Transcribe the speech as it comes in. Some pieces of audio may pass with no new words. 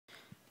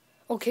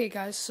Okay,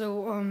 guys,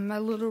 so my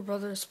little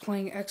brother is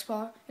going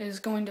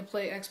to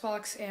play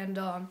Xbox, and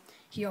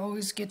he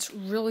always gets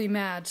really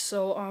mad.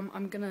 So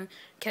I'm gonna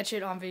catch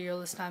it on video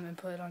this time and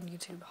put it on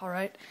YouTube. All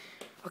right?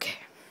 Okay.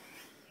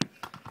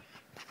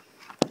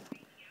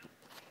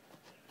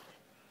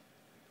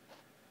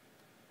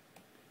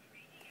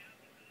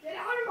 Get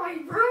out of my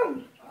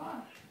room!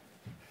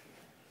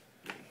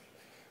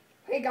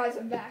 Hey guys,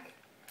 I'm back.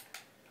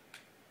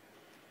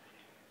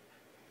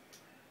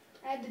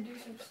 I had to do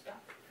some stuff.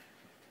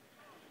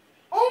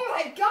 Oh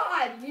my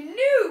god, you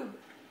noob!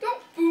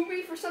 Don't boo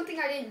me for something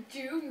I didn't do,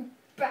 you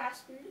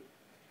bastard.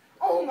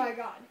 Oh my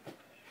god.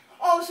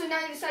 Oh, so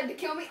now you decided to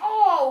kill me?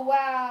 Oh,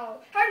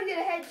 wow. How do you get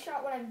a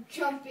headshot when I'm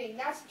jumping?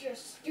 That's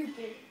just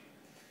stupid.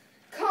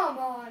 Come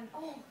on.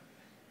 Oh.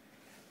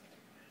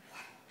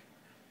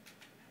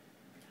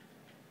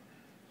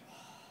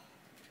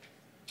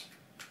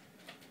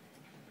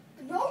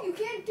 No, you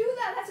can't do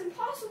that. That's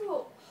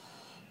impossible.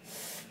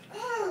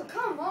 Oh,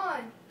 come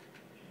on.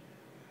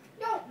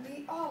 Don't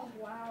be. Oh,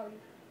 wow.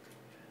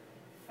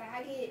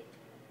 Faggot.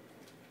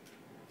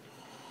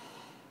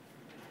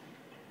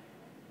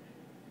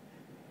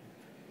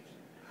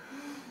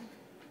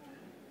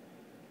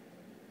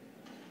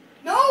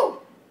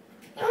 No!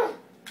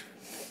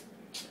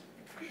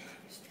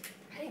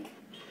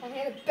 I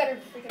had a better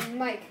freaking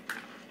mic.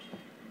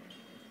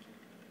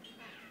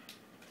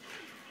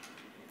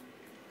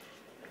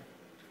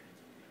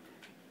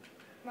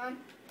 Come on.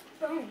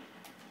 Boom.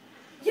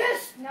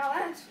 Yes! Now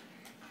that's...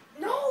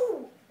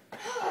 No!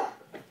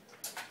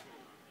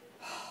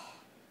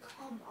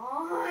 Come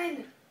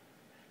on!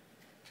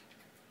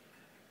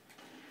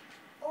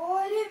 Oh,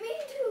 I didn't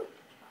mean to!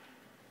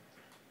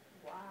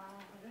 Wow,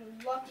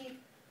 you're lucky.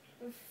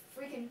 I'm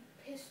freaking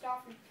pissed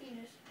off your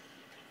penis.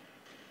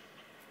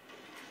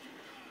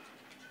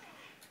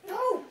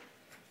 No!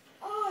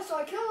 Oh, so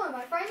I kill him.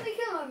 I finally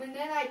kill him, and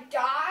then I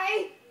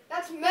die?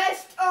 That's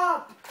messed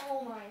up!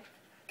 Oh my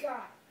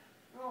god.